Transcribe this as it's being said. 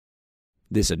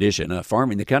This edition of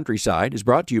Farming the Countryside is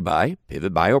brought to you by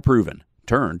Pivot Bio Proven.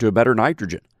 Turn to a better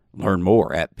nitrogen. Learn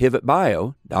more at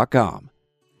pivotbio.com.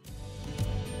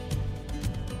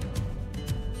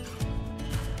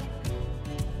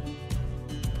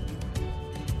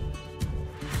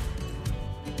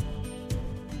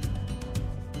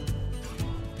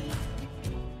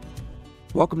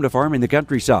 Welcome to Farming the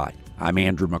Countryside. I'm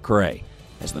Andrew McCrae.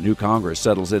 As the new Congress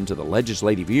settles into the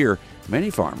legislative year, many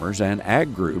farmers and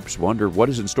ag groups wonder what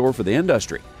is in store for the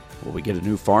industry. Will we get a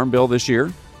new farm bill this year?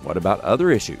 What about other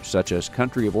issues such as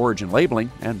country of origin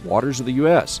labeling and waters of the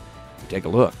U.S.? We take a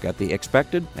look at the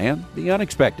expected and the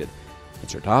unexpected.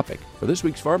 It's our topic for this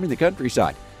week's Farming the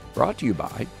Countryside, brought to you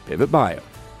by Pivot Bio.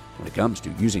 When it comes to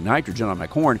using nitrogen on my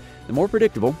corn, the more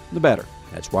predictable, the better.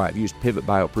 That's why I've used Pivot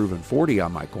Bio Proven 40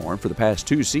 on my corn for the past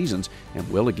 2 seasons and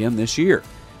will again this year.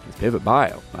 With Pivot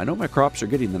Bio, I know my crops are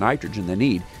getting the nitrogen they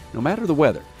need, no matter the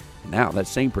weather. And now that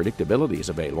same predictability is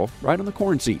available right on the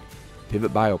corn seed.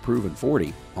 Pivot Bio Proven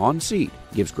 40 on seed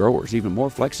gives growers even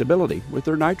more flexibility with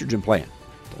their nitrogen plan.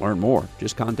 To learn more,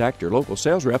 just contact your local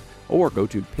sales rep or go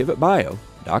to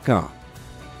pivotbio.com.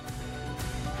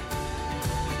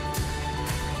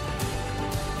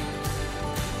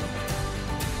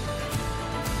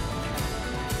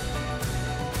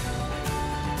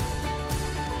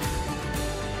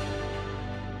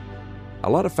 A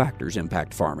lot of factors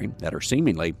impact farming that are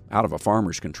seemingly out of a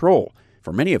farmer's control.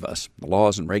 For many of us, the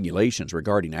laws and regulations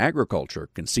regarding agriculture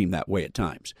can seem that way at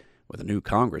times. With a new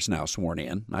Congress now sworn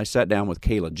in, I sat down with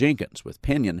Kayla Jenkins with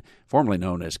Pinion, formerly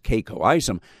known as Keiko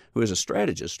Isom, who is a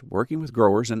strategist working with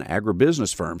growers and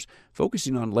agribusiness firms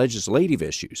focusing on legislative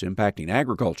issues impacting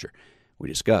agriculture. We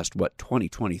discussed what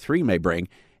 2023 may bring,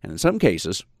 and in some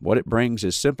cases, what it brings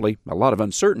is simply a lot of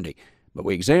uncertainty. But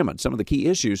we examined some of the key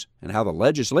issues and how the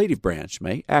legislative branch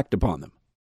may act upon them.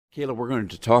 Kayla, we're going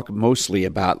to talk mostly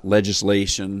about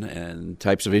legislation and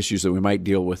types of issues that we might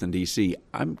deal with in D.C.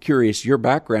 I'm curious, your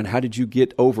background, how did you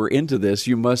get over into this?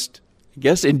 You must, I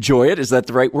guess, enjoy it. Is that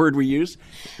the right word we use?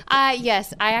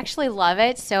 Yes, I actually love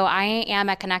it. So I am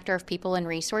a connector of people and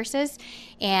resources,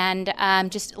 and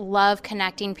just love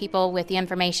connecting people with the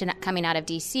information coming out of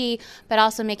D.C., but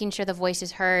also making sure the voice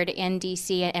is heard in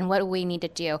D.C. and what we need to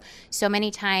do. So many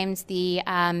times the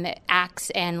acts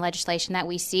and legislation that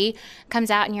we see comes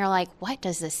out and you're like, what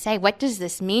does this say? What does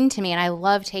this mean to me? And I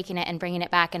love taking it and bringing it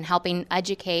back and helping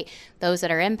educate those that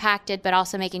are impacted, but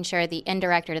also making sure the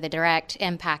indirect or the direct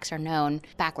impacts are known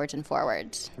backwards and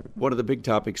forwards. One of the big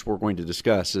topics we're going to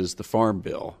discuss is the Farm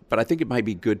Bill, but I think it might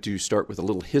be good to start with a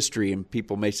little history, and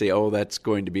people may say, oh, that's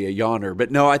going to be a yawner.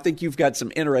 But no, I think you've got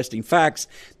some interesting facts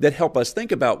that help us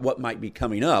think about what might be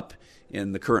coming up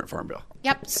in the current Farm Bill.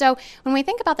 Yep. So when we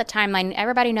think about the timeline,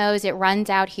 everybody knows it runs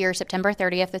out here September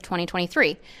 30th of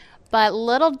 2023. But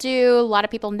little do a lot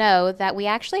of people know that we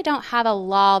actually don't have a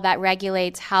law that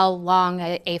regulates how long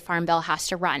a Farm Bill has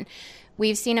to run.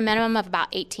 We've seen a minimum of about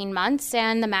 18 months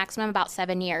and the maximum about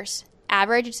 7 years.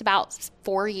 Average, it's about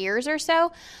 4 years or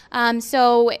so.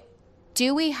 So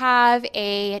do we have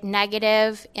a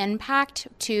negative impact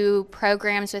to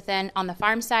programs within on the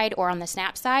farm side or on the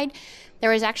SNAP side?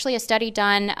 There was actually a study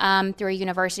done through a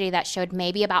university that showed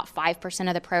maybe about 5%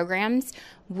 of the programs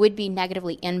would be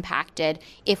negatively impacted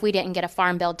if we didn't get a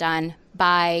Farm Bill done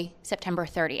by September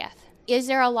 30th. Is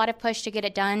there a lot of push to get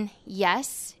it done?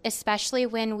 Yes, especially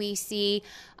when we see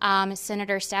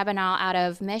Senator Stabenow out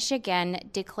of Michigan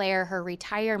declare her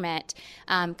retirement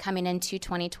coming into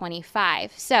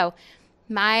 2025. So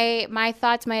my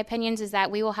thoughts, my opinions is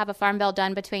that we will have a Farm Bill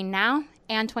done between now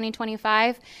and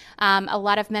 2025. A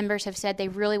lot of members have said they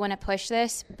really want to push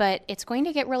this, but it's going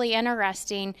to get really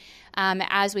interesting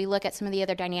as we look at some of the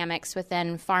other dynamics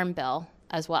within Farm Bill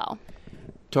as well.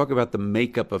 Talk about the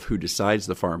makeup of who decides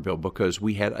the Farm Bill, because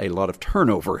we had a lot of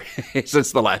turnover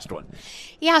since the last one.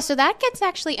 Yeah, so that gets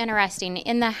actually interesting.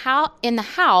 In the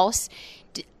House,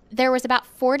 there was about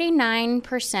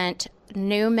 49%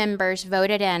 new members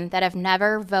voted in that have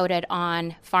never voted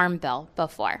on Farm Bill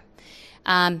before.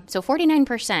 So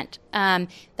 49%.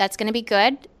 That's going to be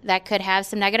good. That could have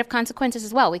some negative consequences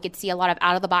as well. We could see a lot of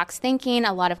out-of-the-box thinking,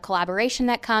 a lot of collaboration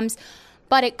that comes.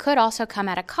 But it could also come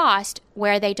at a cost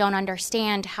where they don't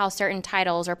understand how certain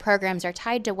titles or programs are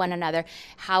tied to one another,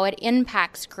 how it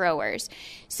impacts growers.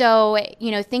 So,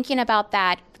 thinking about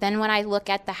that, then when I look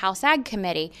at the House Ag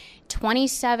Committee,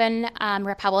 27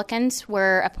 Republicans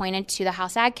were appointed to the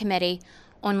House Ag Committee.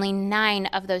 Only 9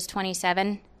 of those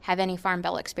 27 have any Farm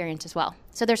Bill experience as well.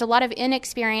 So there's a lot of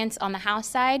inexperience on the House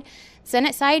side.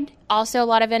 Senate side, also a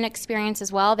lot of inexperience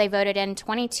as well. They voted in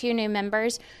 22 new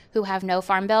members who have no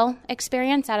Farm Bill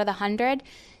experience out of the 100.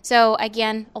 So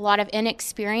again, a lot of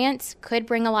inexperience could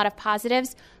bring a lot of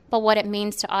positives, but what it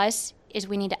means to us is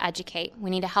we need to educate. We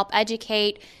need to help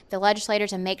educate the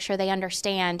legislators and make sure they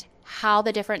understand how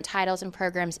the different titles and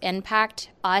programs impact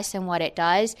us and what it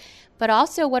does, but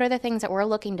also what are the things that we're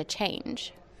looking to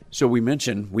change. So we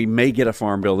mentioned we may get a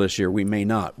farm bill this year, we may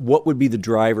not. What would be the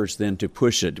drivers then to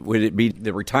push it? Would it be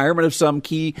the retirement of some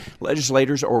key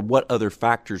legislators, or what other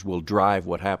factors will drive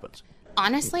what happens?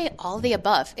 Honestly, all of the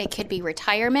above. It could be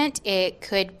retirement. It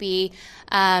could be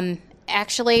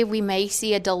actually, we may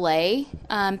see a delay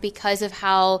because of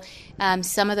how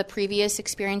some of the previous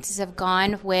experiences have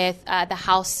gone with the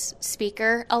House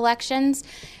Speaker elections.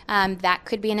 That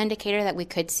could be an indicator that we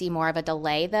could see more of a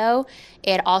delay, though.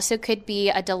 It also could be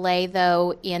a delay,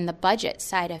 though, in the budget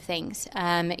side of things.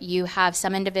 You have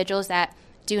some individuals that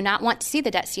do not want to see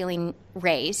the debt ceiling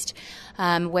raised,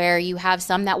 where you have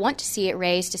some that want to see it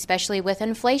raised, especially with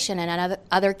inflation and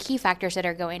other key factors that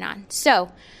are going on. So,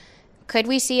 could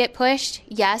we see it pushed?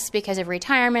 Yes, because of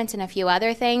retirements and a few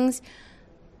other things.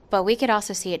 But we could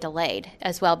also see it delayed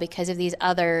as well because of these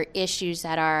other issues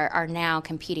that are now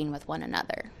competing with one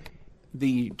another.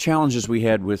 The challenges we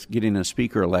had with getting a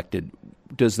speaker elected,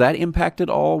 does that impact at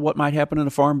all what might happen in a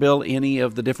farm bill? Any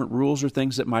of the different rules or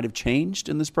things that might have changed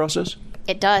in this process?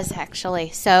 It does,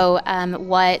 actually. So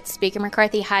what Speaker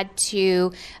McCarthy had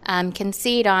to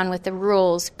concede on with the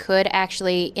rules could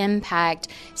actually impact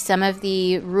some of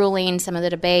the rulings, some of the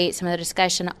debate, some of the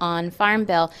discussion on Farm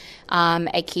Bill.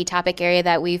 A key topic area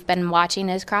that we've been watching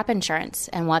is crop insurance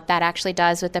and what that actually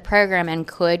does with the program. And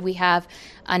could we have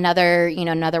another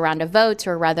round of votes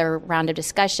or rather round of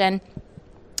discussion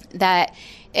that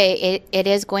it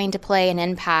is going to play an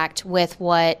impact with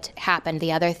what happened.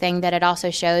 The other thing that it also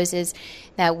shows is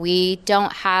that we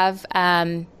don't have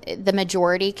the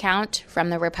majority count from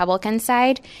the Republican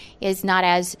side is not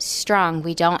as strong.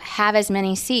 We don't have as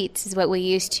many seats as what we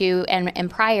used to in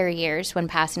prior years when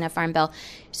passing a farm bill.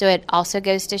 So it also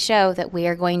goes to show that we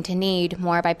are going to need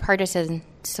more bipartisan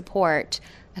support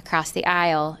across the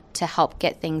aisle to help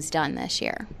get things done this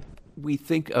year. We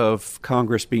think of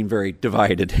Congress being very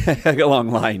divided along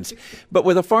lines. But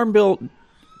with a farm bill,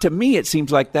 to me, it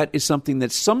seems like that is something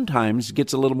that sometimes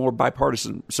gets a little more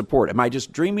bipartisan support. Am I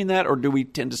just dreaming that, or do we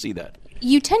tend to see that?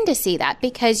 You tend to see that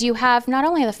because you have not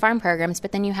only the farm programs,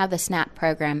 but then you have the SNAP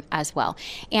program as well.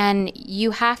 And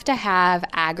you have to have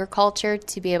agriculture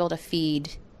to be able to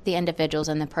feed the individuals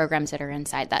and the programs that are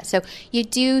inside that. So you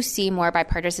do see more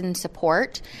bipartisan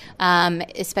support,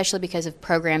 especially because of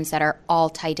programs that are all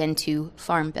tied into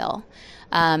Farm Bill.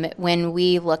 When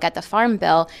we look at the Farm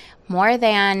Bill, more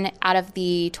than out of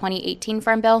the 2018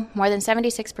 Farm Bill, more than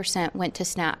 76% went to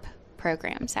SNAP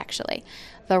programs, actually.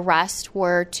 The rest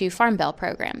were to Farm Bill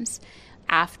programs.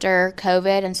 After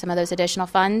COVID and some of those additional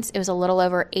funds, it was a little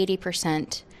over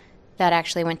 80% that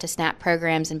actually went to SNAP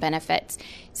programs and benefits.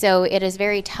 So it is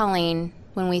very telling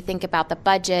when we think about the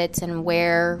budgets and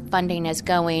where funding is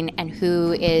going and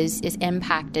who is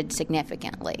impacted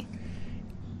significantly.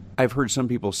 I've heard some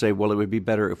people say, well, it would be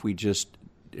better if we just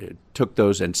took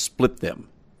those and split them.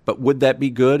 But would that be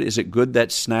good? Is it good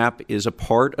that SNAP is a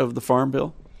part of the Farm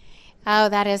Bill? Oh,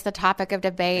 that is the topic of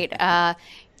debate. My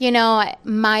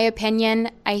opinion,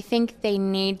 I think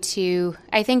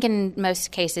in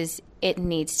most cases, it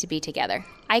needs to be together.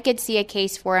 I could see a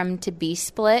case for them to be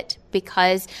split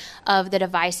because of the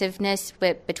divisiveness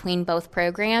between both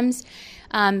programs.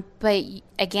 But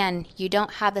again, you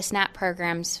don't have the SNAP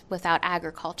programs without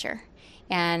agriculture.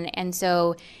 And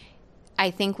so I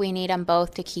think we need them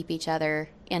both to keep each other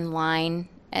in line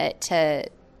to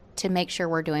make sure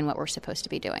we're doing what we're supposed to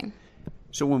be doing.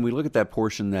 So when we look at that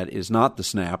portion that is not the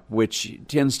SNAP, which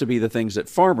tends to be the things that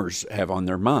farmers have on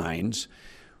their minds,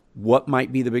 what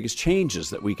might be the biggest changes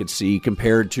that we could see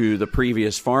compared to the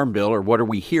previous Farm Bill, or what are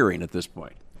we hearing at this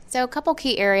point? So a couple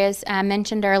key areas I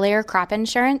mentioned earlier, crop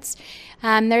insurance.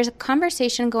 There's a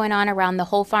conversation going on around the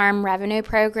whole farm revenue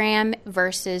program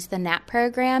versus the NAP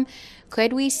program.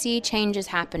 Could we see changes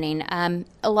happening?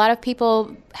 A lot of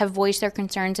people have voiced their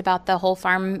concerns about the whole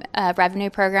farm revenue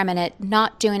program and it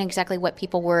not doing exactly what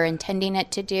people were intending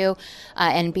it to do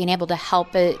and being able to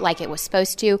help it like it was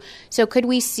supposed to. So could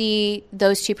we see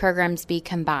those two programs be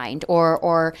combined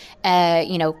or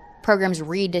programs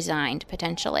redesigned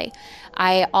potentially?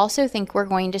 I also think we're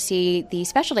going to see the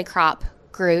specialty crop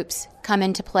groups come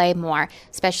into play more,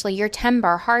 especially your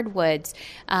timber, hardwoods,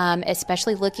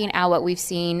 especially looking at what we've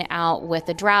seen out with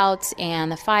the droughts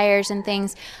and the fires and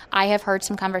things. I have heard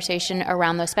some conversation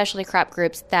around those specialty crop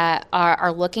groups that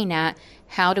are looking at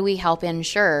how do we help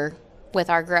insure with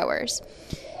our growers.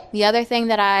 The other thing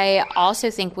that I also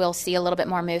think we'll see a little bit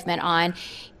more movement on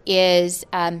is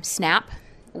SNAP.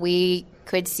 We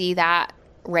could see that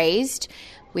raised.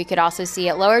 We could also see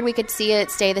it lowered. We could see it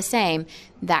stay the same.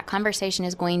 That conversation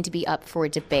is going to be up for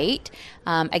debate.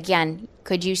 Again,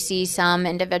 could you see some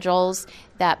individuals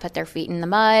that put their feet in the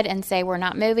mud and say we're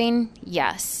not moving?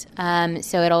 Yes.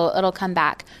 So it'll come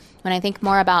back. When I think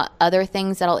more about other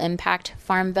things that'll impact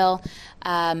Farm Bill,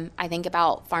 I think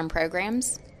about farm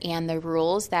programs and the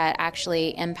rules that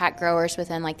actually impact growers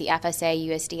within like the FSA,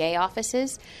 USDA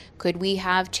offices. Could we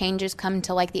have changes come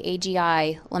to like the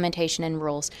AGI limitation and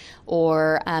rules,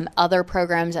 or other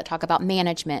programs that talk about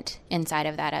management inside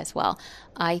of that as well?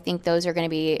 I think those are going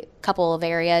to be a couple of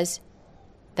areas.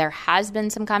 There has been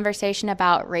some conversation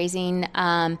about raising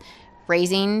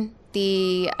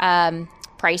the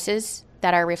prices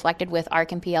that are reflected with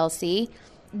ARC and PLC.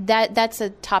 That's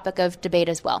a topic of debate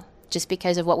as well. Just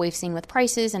because of what we've seen with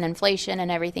prices and inflation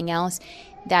and everything else,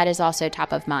 that is also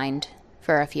top of mind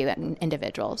for a few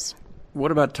individuals. What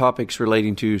about topics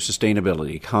relating to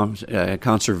sustainability,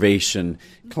 conservation,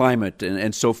 climate,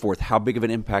 and so forth? How big of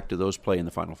an impact do those play in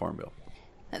the final Farm Bill?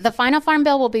 The final Farm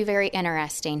Bill will be very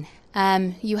interesting.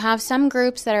 You have some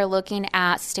groups that are looking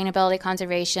at sustainability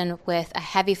conservation with a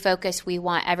heavy focus. We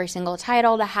want every single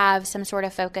title to have some sort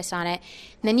of focus on it.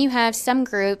 And then you have some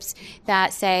groups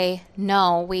that say,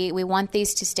 no, we want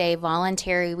these to stay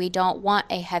voluntary. We don't want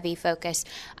a heavy focus.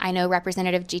 I know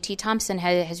Representative G.T. Thompson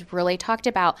has really talked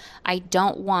about, I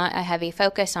don't want a heavy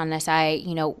focus on this.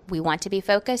 We want to be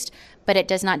focused, but it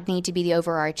does not need to be the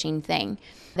overarching thing.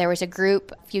 There was a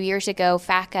group a few years ago,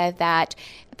 FACA, that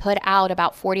put out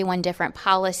about 41 different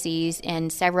policies in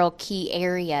several key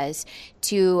areas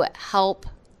to help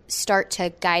start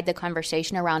to guide the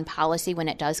conversation around policy when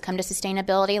it does come to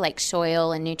sustainability, like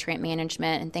soil and nutrient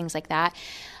management and things like that.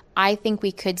 I think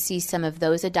we could see some of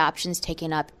those adoptions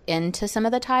taken up into some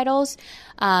of the titles.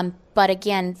 But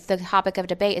again, the topic of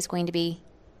debate is going to be,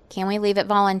 can we leave it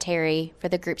voluntary for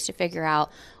the groups to figure out,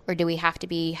 or do we have to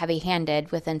be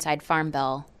heavy-handed with inside Farm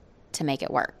Bill to make it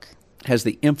work? Has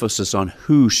the emphasis on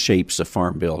who shapes a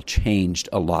Farm Bill changed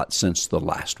a lot since the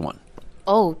last one?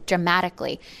 Oh,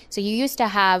 dramatically. So you used to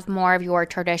have more of your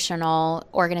traditional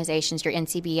organizations, your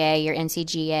NCBA, your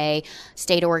NCGA,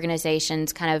 state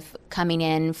organizations kind of coming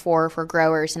in for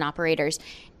growers and operators.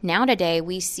 Now today,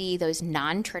 we see those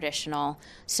non-traditional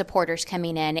supporters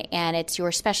coming in, and it's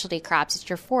your specialty crops, it's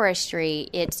your forestry,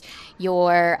 it's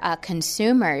your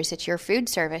consumers, it's your food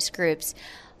service groups.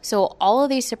 So all of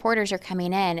these supporters are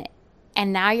coming in,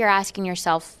 and now you're asking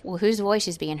yourself, well, whose voice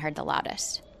is being heard the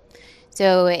loudest?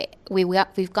 So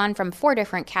we've gone from 4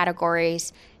 different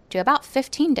categories to about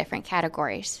 15 different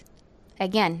categories.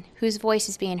 Again, whose voice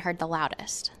is being heard the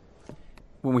loudest?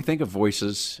 When we think of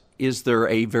voices, is there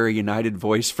a very united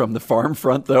voice from the farm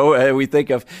front, though? We think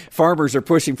of farmers are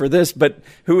pushing for this, but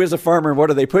who is a farmer and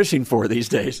what are they pushing for these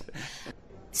days?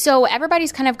 So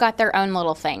everybody's kind of got their own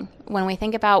little thing. When we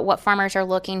think about what farmers are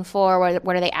looking for,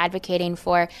 what are they advocating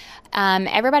for,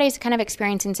 everybody's kind of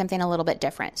experiencing something a little bit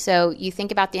different. So you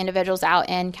think about the individuals out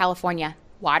in California.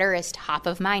 Water is top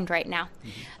of mind right now.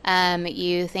 Mm-hmm.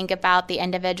 You think about the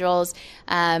individuals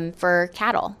for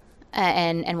cattle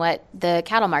and what the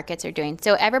cattle markets are doing.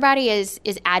 So everybody is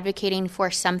advocating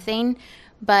for something.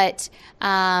 But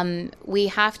we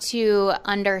have to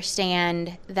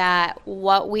understand that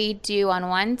what we do on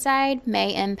one side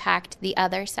may impact the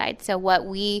other side. So what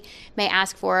we may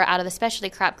ask for out of the specialty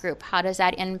crop group, how does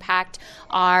that impact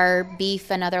our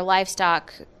beef and other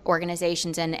livestock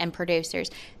organizations and producers?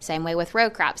 Same way with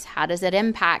row crops. How does it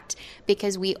impact?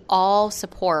 Because we all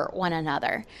support one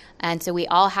another. And so we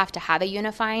all have to have a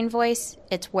unifying voice.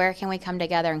 It's where can we come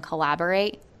together and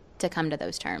collaborate to come to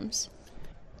those terms.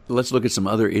 Let's look at some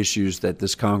other issues that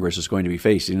this Congress is going to be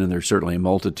facing, and there's certainly a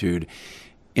multitude.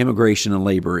 Immigration and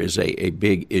labor is a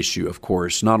big issue, of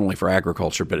course, not only for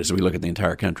agriculture, but as we look at the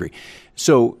entire country.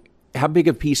 So how big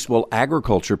a piece will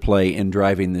agriculture play in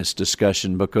driving this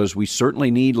discussion? Because we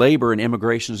certainly need labor, and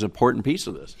immigration is an important piece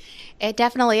of this. It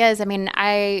definitely is. I mean,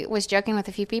 I was joking with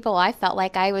a few people. I felt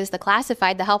like I was the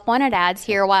classified, the help wanted ads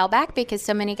here a while back because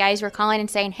so many guys were calling and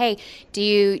saying, hey, do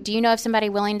you know of somebody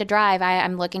willing to drive?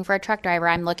 I'm looking for a truck driver.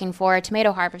 I'm looking for a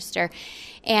tomato harvester.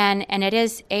 And it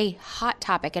is a hot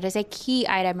topic. It is a key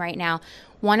item right now.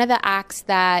 One of the acts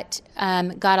that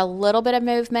got a little bit of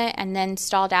movement and then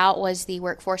stalled out was the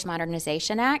Workforce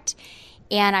Modernization Act.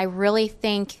 And I really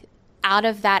think out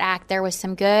of that act, there was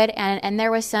some good and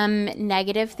there was some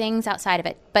negative things outside of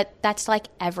it. But that's like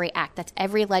every act. That's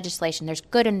every legislation. There's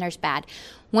good and there's bad.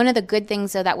 One of the good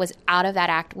things, though, that was out of that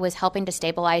act was helping to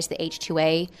stabilize the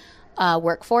H-2A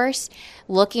workforce,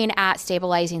 looking at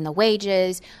stabilizing the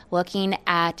wages, looking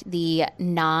at the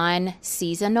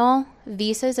non-seasonal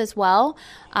visas as well.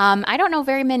 I don't know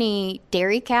very many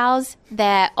dairy cows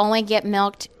that only get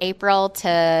milked April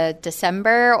to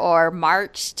December or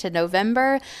March to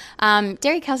November.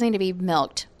 Dairy cows need to be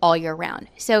milked all year round.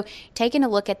 So taking a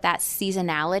look at that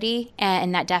seasonality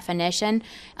and that definition,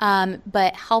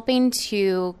 but helping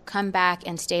to come back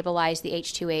and stabilize the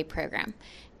H-2A program.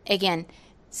 Again,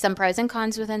 some pros and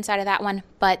cons within inside of that one,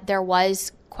 but there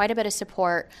was quite a bit of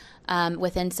support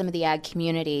within some of the ag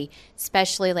community,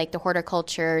 especially like the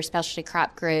horticulture, specialty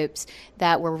crop groups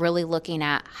that were really looking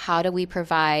at how do we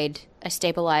provide a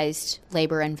stabilized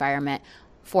labor environment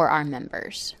for our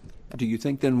members. Do you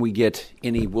think then we get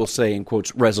any, we'll say in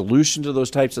quotes, resolution to those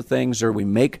types of things, or we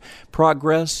make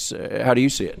progress? How do you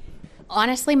see it?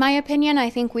 Honestly, my opinion, I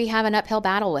think we have an uphill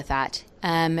battle with that.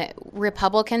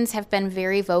 Republicans have been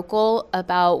very vocal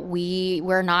about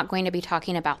we're not going to be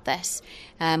talking about this.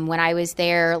 When I was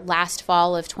there last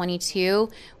fall of 22,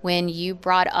 when you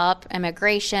brought up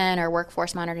immigration or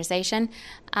workforce modernization,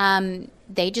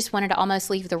 they just wanted to almost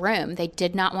leave the room. They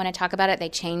did not want to talk about it. They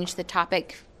changed the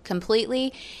topic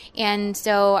completely. And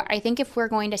so I think if we're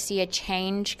going to see a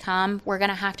change come, we're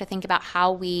going to have to think about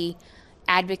how we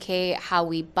advocate, how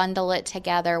we bundle it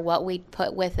together, what we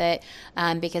put with it,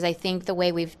 because I think the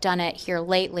way we've done it here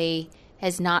lately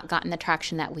has not gotten the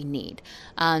traction that we need.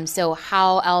 So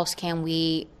how else can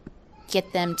we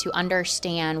get them to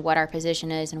understand what our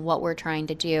position is and what we're trying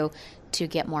to do to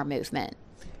get more movement?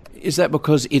 Is that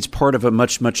because it's part of a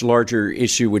much, much larger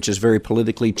issue, which is very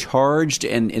politically charged,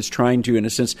 and it's trying to, in a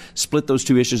sense, split those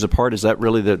two issues apart? Is that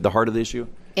really the heart of the issue?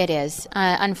 It is.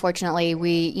 Unfortunately,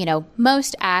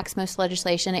 most acts, most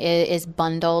legislation is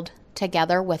bundled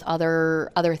together with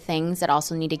other things that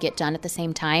also need to get done at the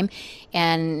same time.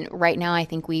 And right now, I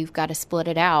think we've got to split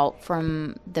it out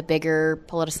from the bigger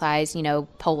politicized,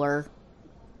 polar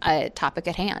topic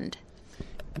at hand.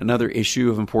 Another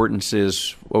issue of importance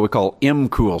is what we call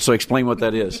MCOOL. So explain what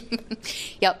that is.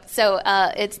 Yep. So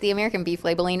it's the American Beef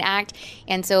Labeling Act.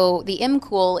 And so the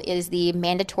MCOOL is the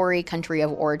mandatory country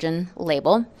of origin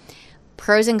label.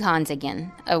 Pros and cons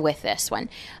again with this one.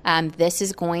 This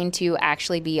is going to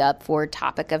actually be up for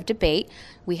topic of debate.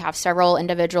 We have several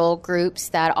individual groups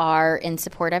that are in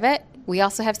support of it. We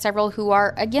also have several who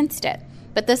are against it.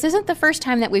 But this isn't the first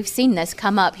time that we've seen this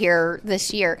come up here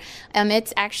this year.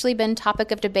 It's actually been topic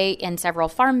of debate in several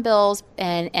farm bills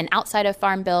and outside of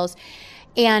farm bills.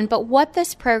 But what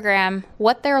this program,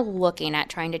 what they're looking at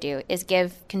trying to do is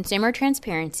give consumer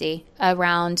transparency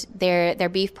around their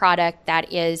beef product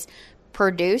that is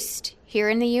produced here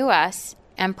in the U.S.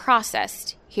 and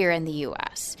processed here in the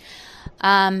U.S.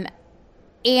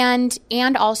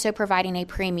 And also providing a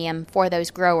premium for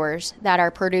those growers that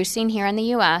are producing here in the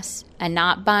U.S. and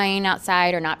not buying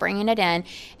outside or not bringing it in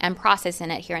and processing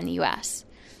it here in the U.S.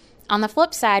 On the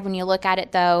flip side, when you look at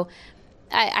it, though,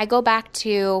 I go back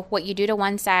to what you do to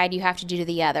one side, you have to do to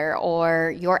the other,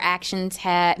 or your actions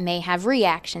may have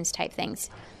reactions type things.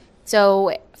 So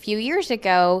a few years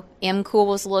ago, MCOOL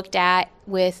was looked at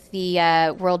with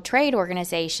the World Trade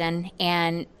Organization,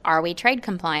 and are we trade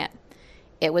compliant?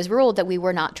 It was ruled that we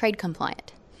were not trade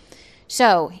compliant.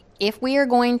 So if we are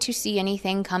going to see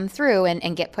anything come through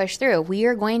and get pushed through, we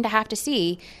are going to have to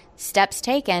see steps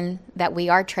taken that we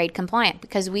are trade compliant,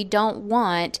 because we don't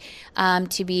want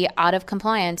to be out of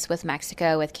compliance with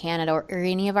Mexico, with Canada, or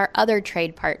any of our other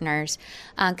trade partners,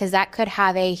 because that could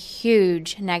have a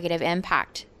huge negative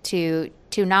impact to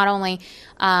not only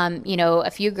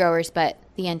a few growers, but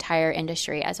the entire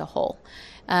industry as a whole.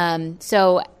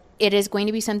 So it is going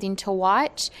to be something to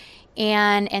watch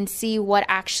and see what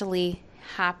actually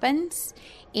happens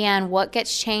and what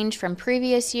gets changed from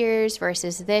previous years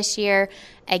versus this year.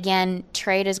 Again,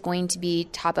 trade is going to be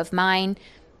top of mind,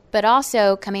 but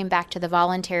also coming back to the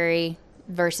voluntary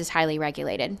versus highly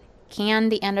regulated. Can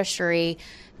the industry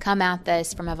come at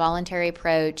this from a voluntary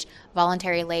approach,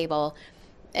 voluntary label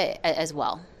as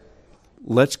well?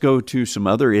 Let's go to some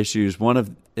other issues, one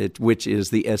of it, which is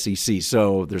the SEC.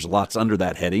 So there's lots under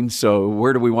that heading. So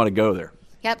where do we want to go there?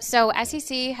 Yep. So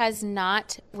SEC has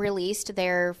not released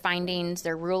their findings,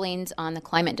 their rulings on the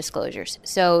climate disclosures.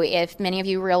 So if many of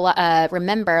you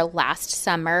remember last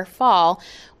summer, fall,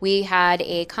 we had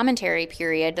a commentary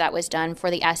period that was done for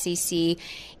the SEC.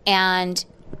 And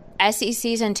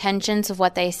SEC's intentions of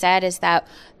what they said is that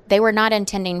they were not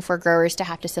intending for growers to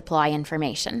have to supply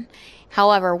information.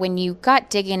 However, when you got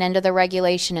digging into the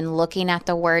regulation and looking at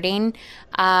the wording,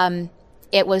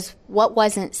 it was what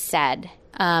wasn't said.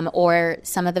 Or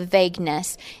some of the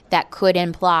vagueness that could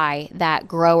imply that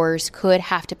growers could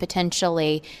have to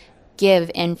potentially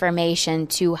give information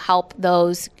to help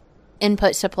those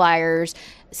input suppliers,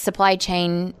 supply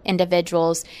chain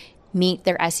individuals meet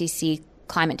their SEC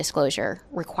climate disclosure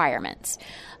requirements.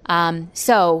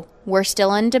 So we're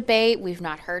still in debate. We've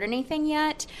not heard anything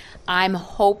yet. I'm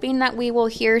hoping that we will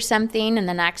hear something in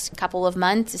the next couple of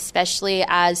months, especially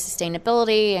as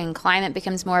sustainability and climate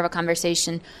becomes more of a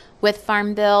conversation with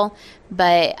Farm Bill.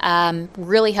 But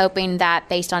really hoping that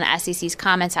based on SEC's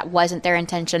comments, that wasn't their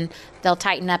intention. They'll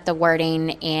tighten up the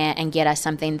wording and get us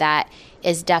something that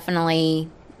is definitely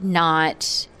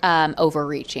not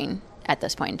overreaching at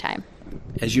this point in time.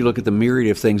 As you look at the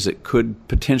myriad of things that could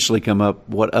potentially come up,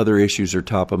 what other issues are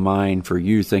top of mind for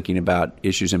you thinking about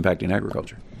issues impacting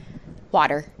agriculture?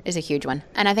 Water is a huge one,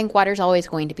 and I think water is always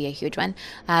going to be a huge one.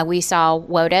 We saw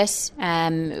WOTUS,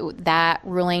 that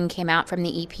ruling came out from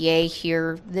the EPA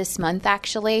here this month,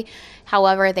 actually.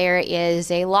 However, there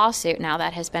is a lawsuit now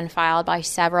that has been filed by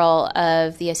several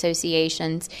of the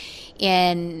associations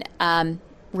in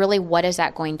really, what is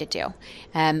that going to do?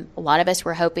 A lot of us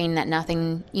were hoping that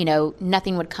nothing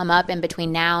would come up in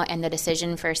between now and the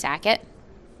decision for Sackett.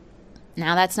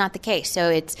 Now that's not the case. So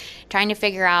it's trying to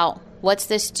figure out, what's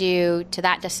this do to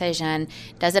that decision?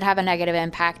 Does it have a negative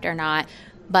impact or not?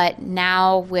 But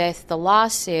now with the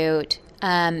lawsuit,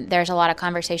 there's a lot of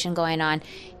conversation going on.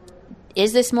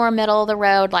 Is this more middle of the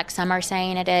road, like some are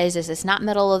saying it is? Is this not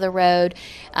middle of the road?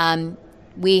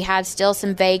 We have still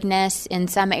some vagueness in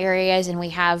some areas, and we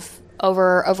have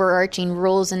overarching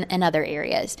rules in other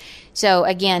areas. So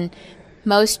again,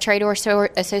 most trade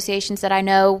associations that I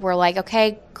know were like,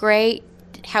 okay, great.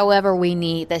 However,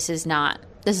 this is not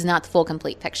the full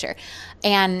complete picture.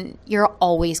 And you're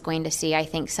always going to see, I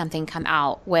think, something come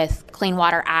out with Clean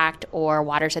Water Act or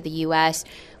Waters of the U.S.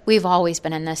 We've always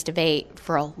been in this debate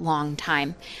for a long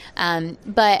time.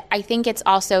 But I think it's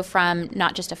also from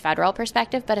not just a federal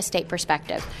perspective, but a state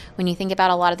perspective. When you think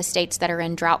about a lot of the states that are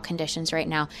in drought conditions right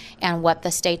now and what the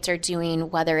states are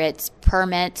doing, whether it's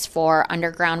permits for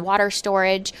underground water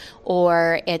storage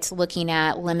or it's looking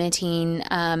at limiting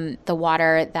the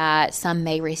water that some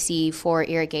may receive for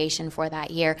irrigation for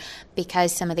that year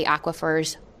because some of the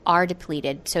aquifers are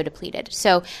depleted.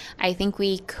 So I think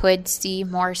we could see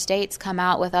more states come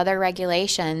out with other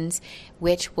regulations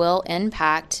which will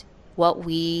impact what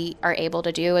we are able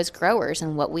to do as growers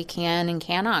and what we can and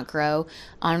cannot grow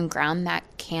on ground that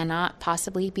cannot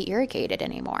possibly be irrigated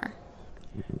anymore.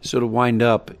 So to wind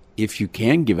up, if you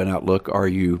can give an outlook, are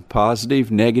you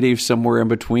positive, negative, somewhere in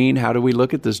between? How do we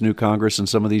look at this new Congress and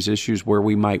some of these issues where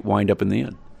we might wind up in the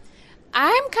end?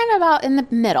 I'm kind of out in the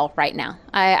middle right now.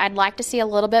 I'd like to see a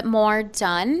little bit more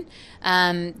done.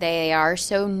 They are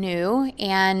so new,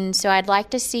 and so I'd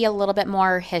like to see a little bit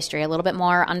more history, a little bit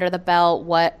more under the belt.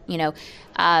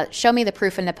 Show me the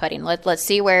proof in the pudding. Let's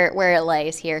see where it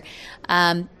lays here.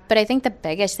 But I think the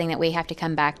biggest thing that we have to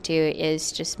come back to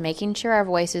is just making sure our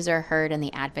voices are heard in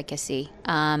the advocacy,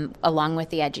 along with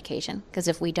the education. Because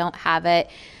if we don't have it,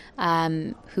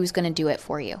 who's going to do it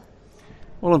for you?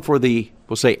 Well, and for the,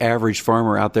 we'll say, average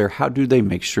farmer out there, how do they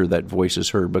make sure that voice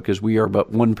is heard? Because we are but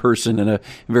one person in a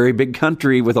very big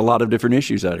country with a lot of different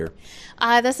issues out here.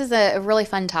 This is a really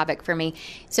fun topic for me.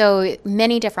 So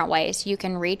many different ways. You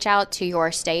can reach out to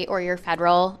your state or your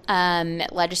federal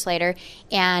legislator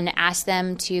and ask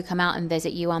them to come out and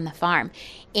visit you on the farm.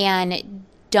 And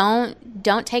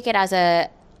don't take it as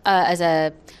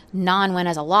a non-win,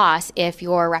 as a loss if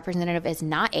your representative is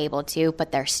not able to,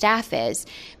 but their staff is.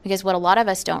 Because what a lot of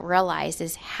us don't realize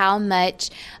is how much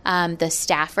the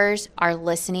staffers are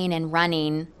listening and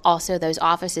running also those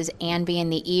offices and being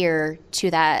the ear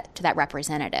to that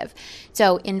representative.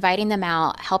 So inviting them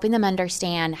out, helping them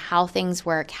understand how things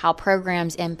work, how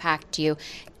programs impact you,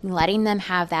 letting them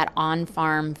have that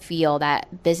on-farm feel,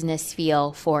 that business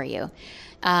feel for you.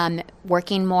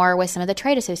 Working more with some of the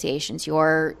trade associations,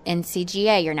 your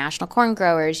NCGA, your National Corn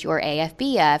Growers, your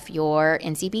AFBF, your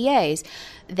NCBAs,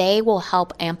 they will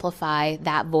help amplify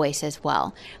that voice as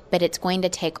well. But it's going to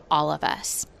take all of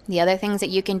us. The other things that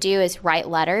you can do is write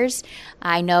letters.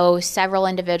 I know several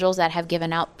individuals that have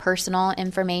given out personal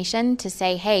information to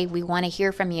say, hey, we want to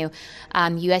hear from you.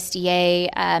 USDA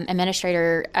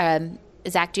Administrator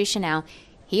Zach Ducheneau,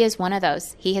 he is one of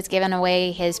those. He has given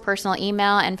away his personal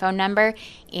email and phone number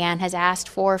and has asked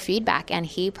for feedback, and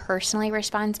he personally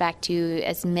responds back to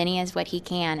as many as what he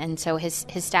can. And so his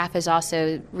staff has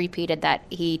also repeated that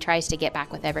he tries to get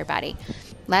back with everybody.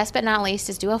 Last but not least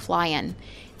is do a fly-in.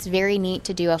 It's very neat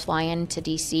to do a fly-in to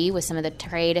D.C. with some of the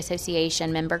trade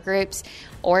association member groups,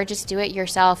 or just do it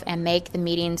yourself and make the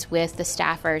meetings with the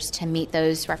staffers to meet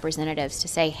those representatives to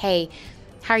say, hey,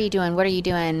 how are you doing? What are you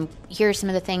doing? Here are some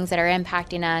of the things that are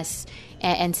impacting us,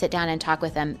 and sit down and talk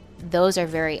with them. Those are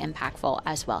very impactful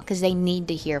as well because they need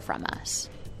to hear from us.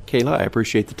 Kayla, I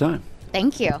appreciate the time.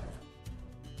 Thank you.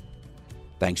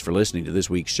 Thanks for listening to this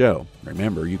week's show.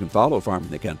 Remember, you can follow Farming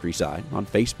the Countryside on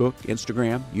Facebook,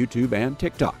 Instagram, YouTube, and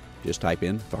TikTok. Just type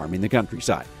in Farming the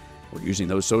Countryside. We're using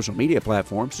those social media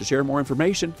platforms to share more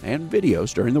information and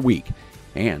videos during the week.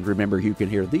 And remember, you can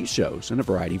hear these shows in a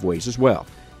variety of ways as well,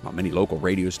 on many local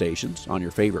radio stations, on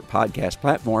your favorite podcast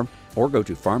platform, or go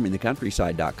to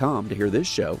farmingthecountryside.com to hear this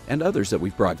show and others that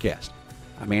we've broadcast.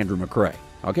 I'm Andrew McCrae.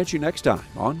 I'll catch you next time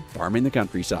on Farming the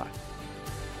Countryside.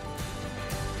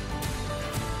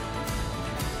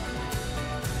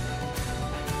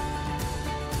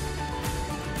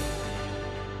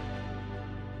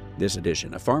 This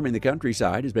edition of Farming the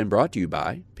Countryside has been brought to you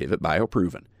by Pivot Bio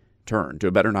Proven. Turn to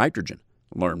a better nitrogen.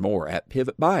 Learn more at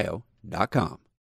pivotbio.com.